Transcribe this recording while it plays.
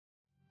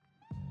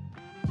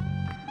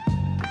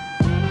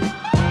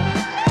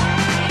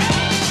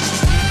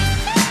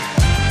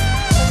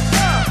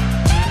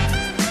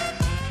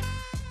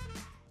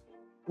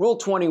Rule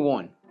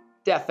 21,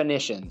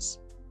 definitions.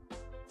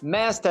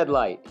 Masthead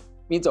light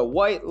means a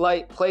white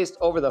light placed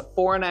over the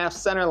fore and aft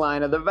center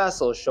line of the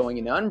vessel, showing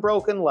an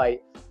unbroken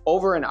light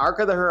over an arc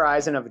of the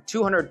horizon of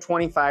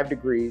 225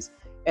 degrees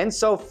and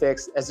so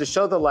fixed as to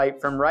show the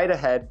light from right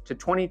ahead to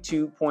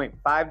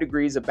 22.5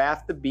 degrees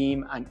abaft the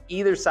beam on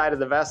either side of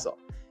the vessel,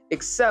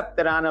 except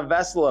that on a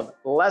vessel of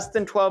less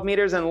than 12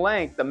 meters in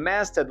length, the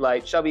masthead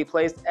light shall be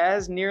placed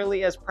as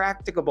nearly as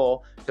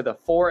practicable to the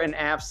fore and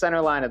aft center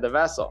line of the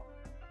vessel.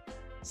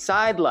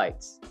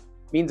 Sidelights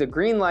means a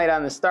green light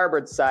on the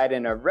starboard side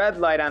and a red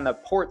light on the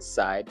port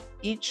side,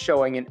 each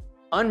showing an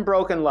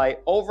unbroken light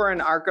over an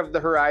arc of the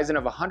horizon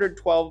of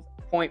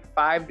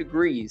 112.5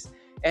 degrees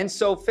and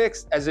so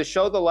fixed as to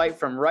show the light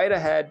from right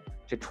ahead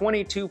to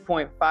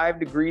 22.5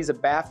 degrees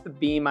abaft the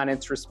beam on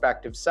its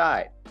respective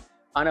side.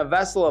 On a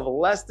vessel of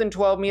less than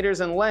 12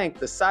 meters in length,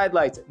 the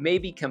sidelights may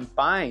be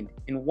combined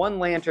in one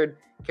lantern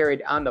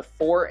carried on the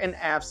fore and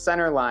aft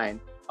center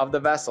line of the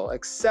vessel,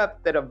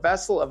 except that a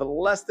vessel of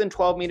less than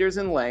 12 meters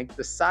in length,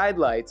 the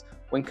sidelights,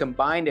 when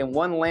combined in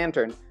one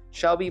lantern,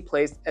 shall be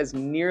placed as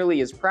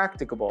nearly as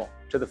practicable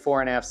to the fore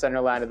and aft center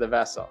line of the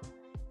vessel.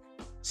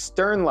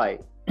 Stern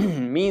light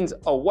means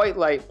a white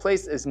light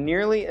placed as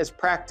nearly as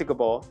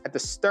practicable at the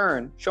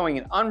stern, showing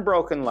an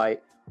unbroken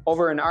light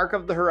over an arc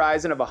of the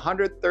horizon of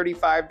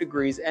 135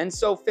 degrees and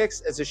so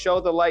fixed as to show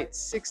the light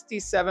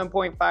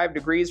 67.5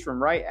 degrees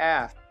from right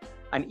aft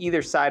on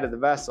either side of the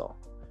vessel.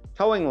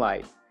 Towing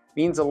light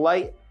means a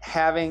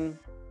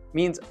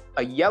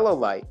yellow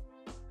light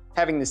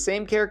having the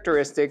same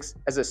characteristics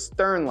as a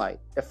stern light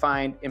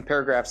defined in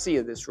paragraph C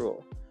of this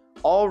rule.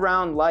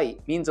 All-round light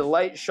means a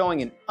light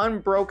showing an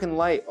unbroken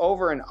light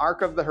over an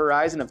arc of the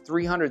horizon of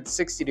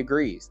 360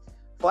 degrees.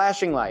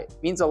 Flashing light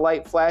means a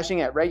light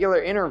flashing at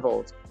regular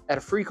intervals at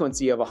a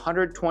frequency of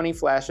 120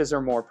 flashes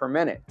or more per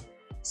minute.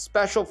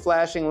 Special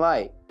flashing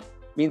light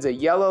means a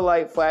yellow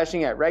light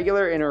flashing at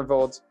regular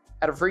intervals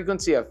at a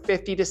frequency of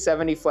 50 to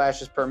 70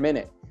 flashes per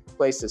minute,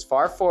 placed as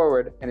far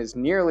forward and as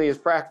nearly as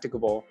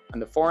practicable on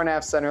the fore and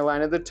aft center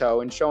line of the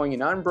tow and showing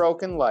an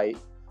unbroken light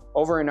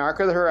over an arc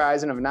of the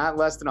horizon of not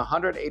less than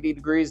 180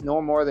 degrees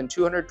nor more than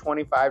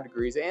 225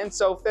 degrees and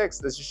so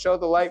fixed as to show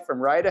the light from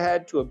right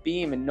ahead to a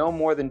beam and no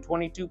more than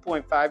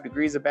 22.5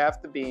 degrees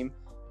abaft the beam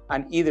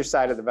on either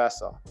side of the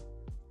vessel.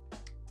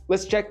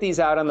 Let's check these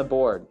out on the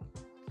board.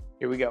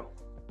 Here we go.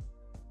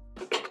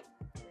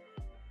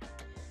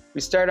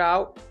 We start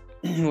out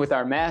with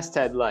our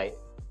masthead light,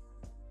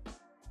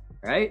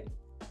 right?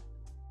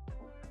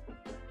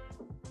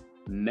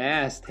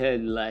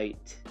 Masthead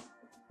light.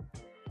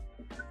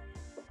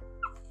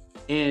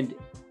 And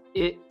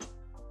it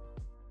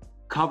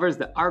covers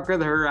the arc of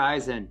the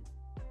horizon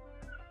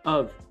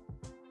of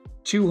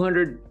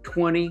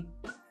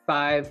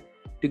 225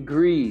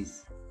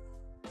 degrees.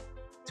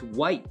 It's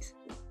white.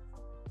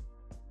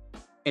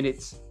 And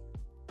it's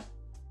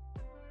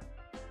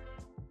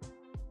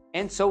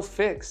so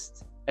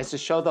fixed as to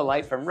show the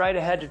light from right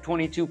ahead to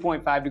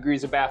 22.5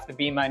 degrees abaft the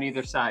beam on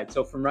either side.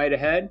 So from right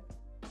ahead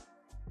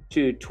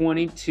to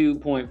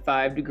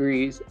 22.5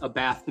 degrees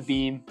abaft the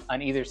beam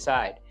on either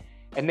side.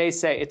 And they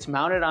say it's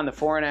mounted on the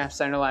fore and aft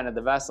center line of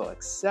the vessel,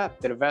 except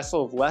that a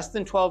vessel of less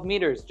than 12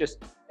 meters,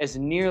 just as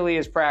nearly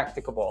as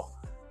practicable.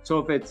 So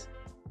if it's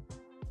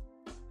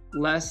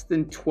less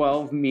than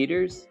 12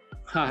 meters,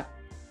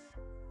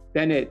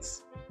 then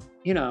it's,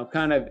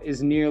 kind of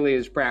as nearly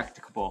as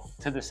practicable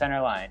to the center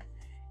line.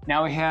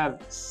 Now we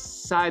have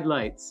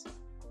sidelights.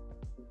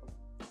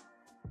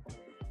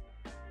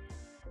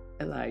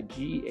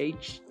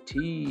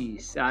 L-I-G-H-T,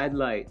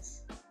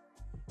 sidelights.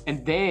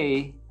 And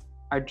they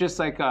are just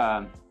like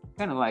kind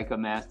of like a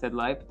masthead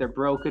light, but they're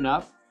broken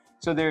up.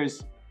 So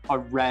there's a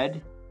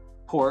red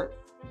port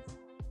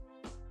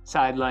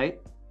side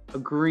light, a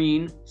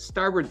green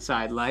starboard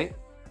side light.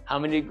 How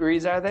many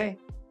degrees are they?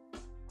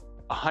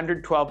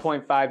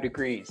 112.5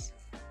 degrees.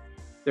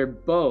 They're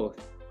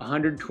both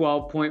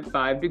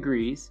 112.5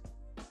 degrees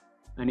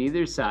on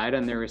either side,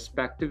 on their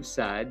respective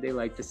side, they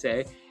like to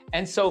say,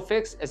 and so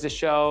fixed as to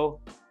show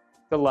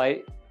the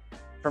light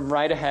from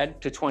right ahead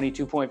to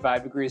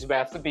 22.5 degrees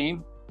abaft the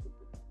beam.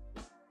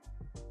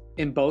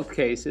 In both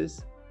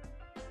cases,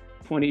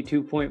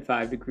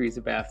 22.5 degrees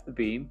abaft the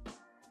beam.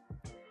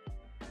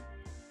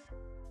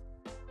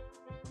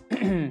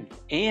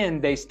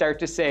 And they start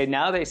to say,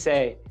 now they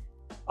say,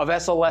 a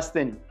vessel less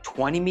than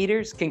 20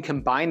 meters can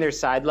combine their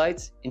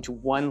sidelights into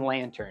one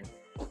lantern.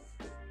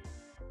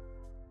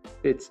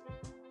 If it's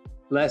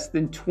less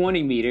than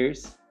 20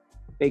 meters,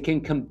 they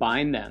can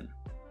combine them.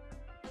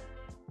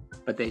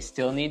 But they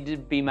still need to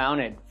be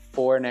mounted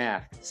fore and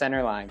aft,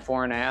 center line,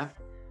 fore and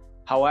aft.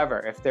 However,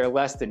 if they're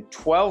less than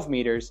 12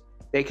 meters,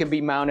 they can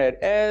be mounted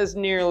as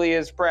nearly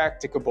as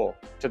practicable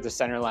to the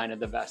center line of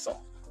the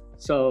vessel.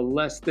 So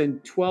less than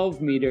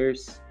 12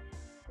 meters,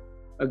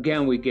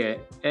 again, we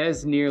get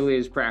as nearly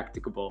as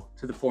practicable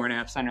to the fore and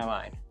aft center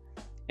line.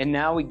 And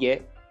now we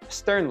get a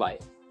stern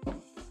light.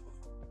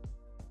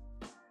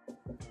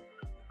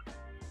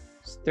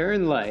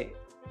 Stern light.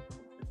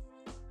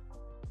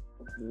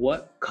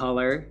 What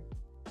color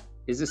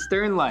is a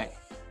stern light?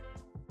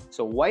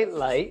 So white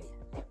light,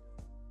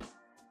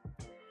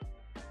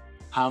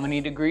 how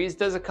many degrees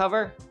does it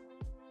cover?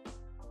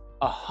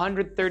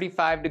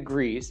 135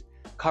 degrees,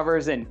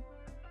 covers an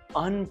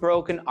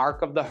unbroken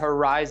arc of the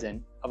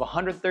horizon of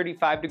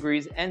 135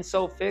 degrees, and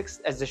so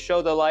fixed as to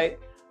show the light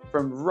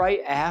from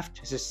right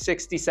aft to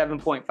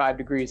 67.5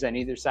 degrees on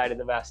either side of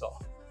the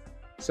vessel.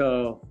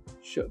 So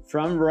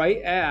from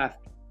right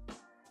aft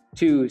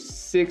to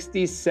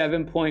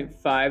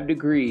 67.5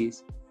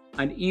 degrees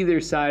on either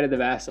side of the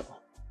vessel.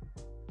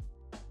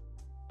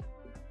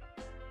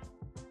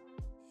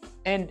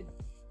 And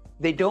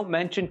they don't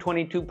mention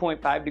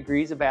 22.5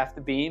 degrees abaft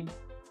the beam,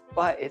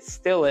 but it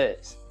still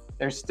is.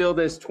 There's still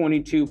this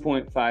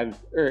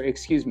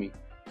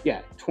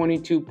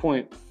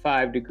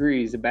 22.5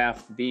 degrees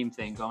abaft the beam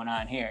thing going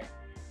on here.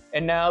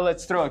 And now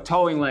let's throw a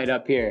towing light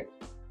up here.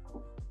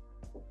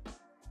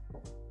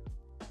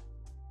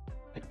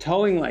 A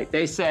towing light,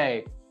 they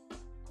say,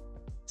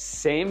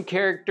 same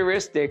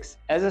characteristics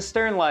as a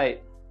stern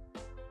light,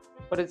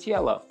 but it's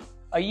yellow,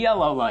 a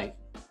yellow light.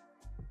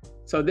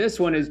 So this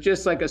one is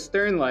just like a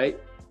stern light,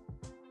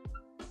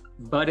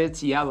 but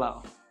it's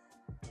yellow.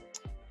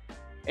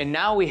 And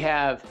now we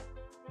have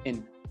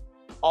an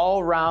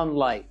all-round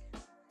light.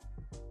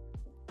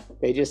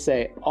 They just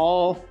say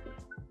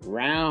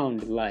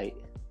all-round light.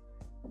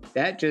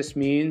 That just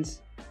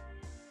means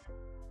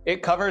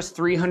it covers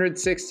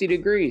 360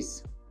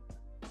 degrees.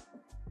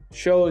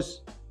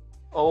 Shows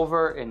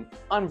over an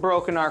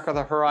unbroken arc of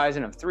the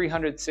horizon of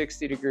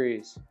 360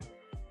 degrees.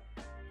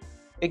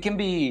 It can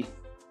be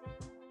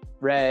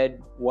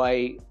red,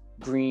 white,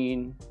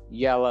 green,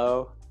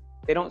 yellow.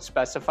 They don't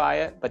specify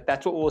it, but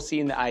that's what we'll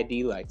see in the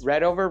ID lights.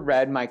 Red over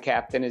red, my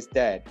captain is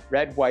dead.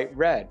 Red, white,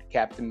 red,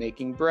 captain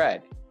making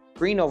bread.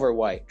 Green over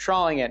white,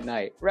 trawling at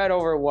night. Red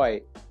over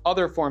white,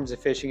 other forms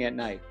of fishing at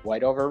night.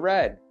 White over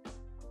red,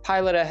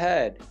 pilot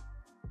ahead.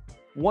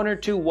 1 or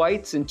 2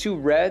 whites and 2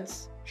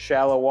 reds,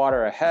 shallow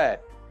water ahead.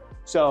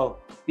 So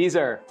these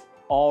are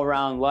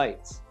all-round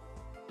lights.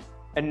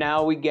 And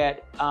now we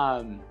get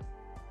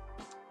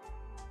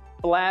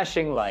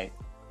flashing light,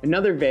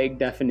 another vague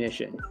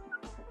definition.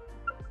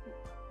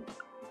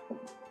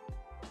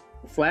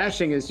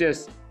 Flashing is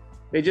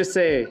they just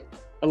say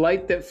a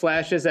light that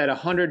flashes at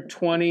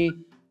 120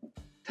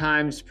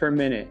 times per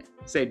minute,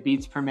 say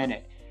beats per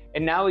minute.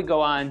 And now we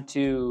go on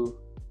to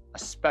a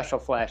special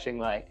flashing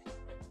light.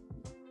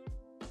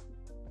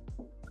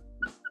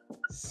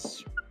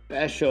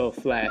 Special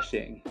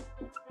flashing.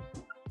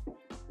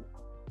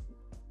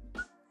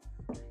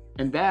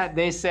 And that,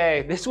 they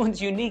say, this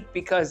one's unique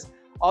because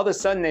all of a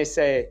sudden they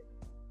say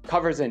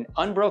covers an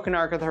unbroken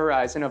arc of the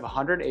horizon of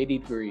 180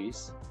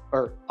 degrees,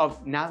 or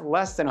of not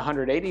less than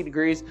 180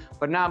 degrees,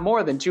 but not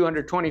more than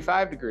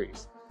 225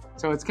 degrees.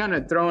 So it's kind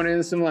of throwing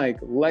in some like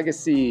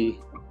legacy,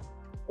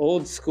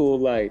 old school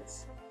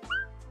lights,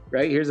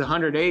 right? Here's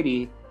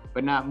 180,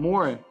 but not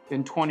more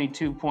than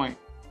 220.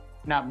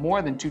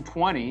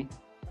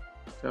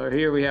 So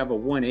here we have a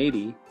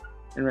 180,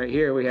 and right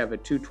here we have a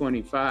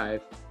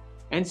 225.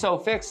 And so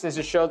fixed is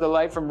to show the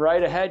light from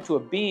right ahead to a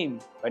beam,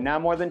 but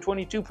not more than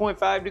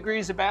 22.5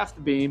 degrees abaft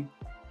the beam,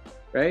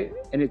 right?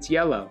 And it's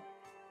yellow.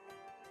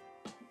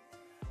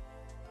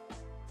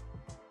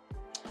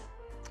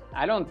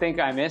 I don't think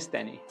I missed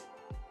any.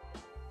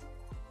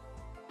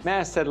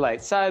 Masthead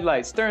light, side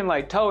light, stern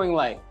light, towing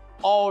light,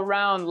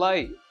 all-round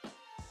light,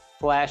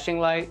 flashing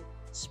light,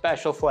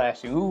 special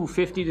flashing. Ooh,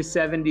 50 to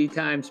 70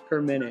 times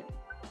per minute.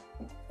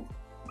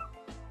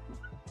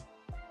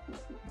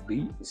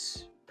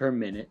 Beats per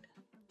minute.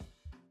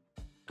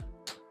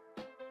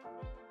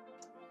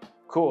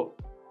 Cool.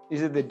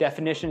 These are the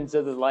definitions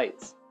of the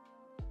lights.